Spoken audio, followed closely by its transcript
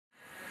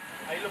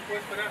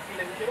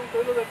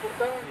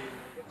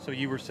So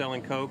you were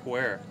selling coke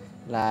where?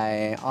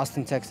 Like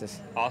Austin, Texas.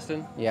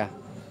 Austin? Yeah.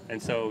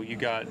 And so you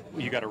got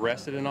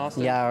arrested in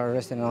Austin? Yeah,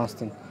 arrested in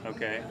Austin.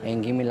 Okay.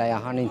 And give me like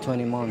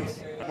 120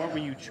 months. What were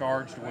you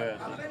charged with?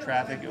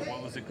 Traffic?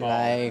 What was it called?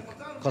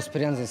 Like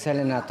conspiracy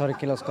selling 30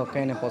 kilos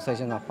cocaine and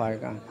possession of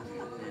firearm.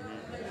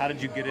 How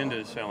did you get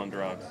into selling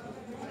drugs?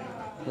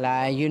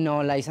 Like, you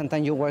know, like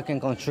sometimes you work in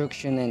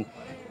construction and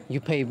you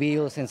pay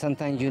bills, and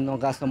sometimes you no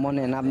got some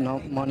money and have no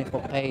money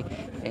for pay,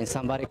 and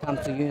somebody comes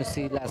to you and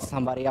see that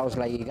somebody else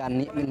like you got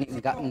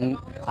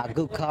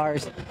good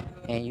cars,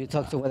 and you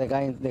talk to the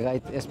guy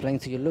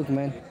explains to you, look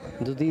man,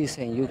 do this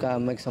and you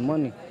gotta make some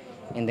money,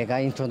 and the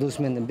guy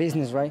introduced me in the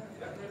business, right?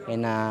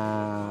 And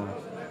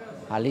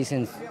at least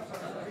in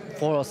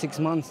 4 or 6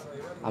 months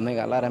I make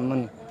a lot of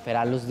money, but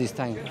I lose this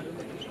time.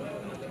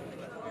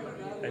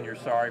 And you're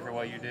sorry for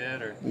what you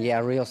did, or? Yeah,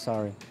 real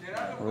sorry.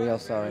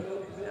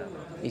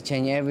 It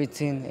changed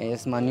everything.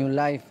 It's my new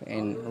life,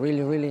 and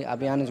really, I'll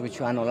be honest with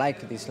you, I don't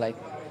like this life,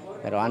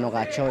 but I don't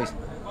got choice.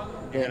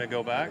 You're gonna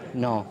go back?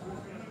 No,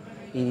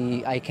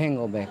 I can't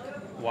go back.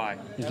 Why?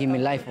 Give me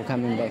life for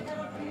coming back,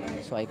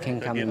 so I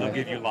can't come back. They'll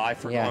give you life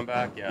for going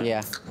back? Yeah.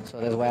 Yeah, so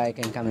that's why I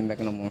can't coming back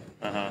no more.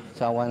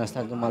 So I want to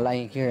start doing my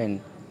life here in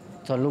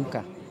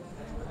Toluca.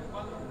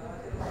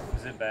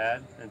 Is it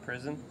bad in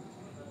prison?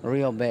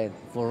 Real bad,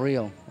 for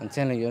real. I'm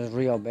telling you, it's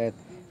real bad.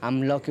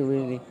 I'm lucky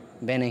really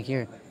being in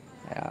here.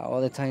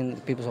 All the time,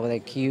 people over there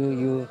kill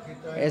you.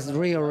 It's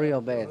real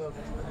bad.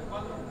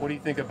 What do you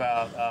think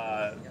about,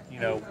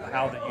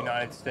 how the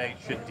United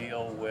States should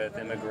deal with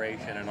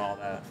immigration and all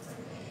that?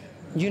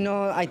 You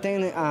know, I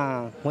think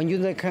when you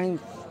do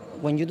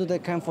the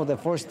crime for the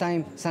first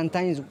time,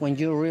 sometimes when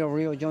you're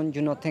real young,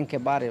 you don't think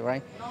about it,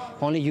 right?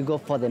 Only you go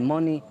for the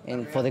money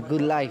and for the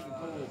good life.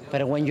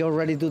 But when you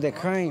already do the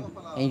crime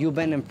and you've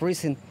been in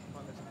prison,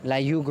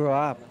 like you grow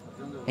up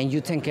and you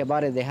think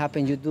about it, they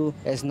happen you do,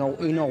 it's no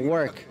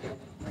work.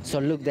 So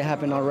look, they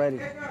happen already.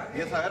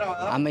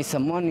 I made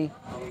some money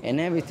and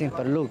everything,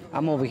 but look,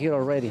 I'm over here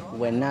already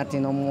with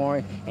nothing no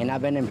more, and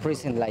I've been in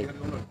prison like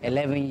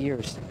 11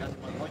 years.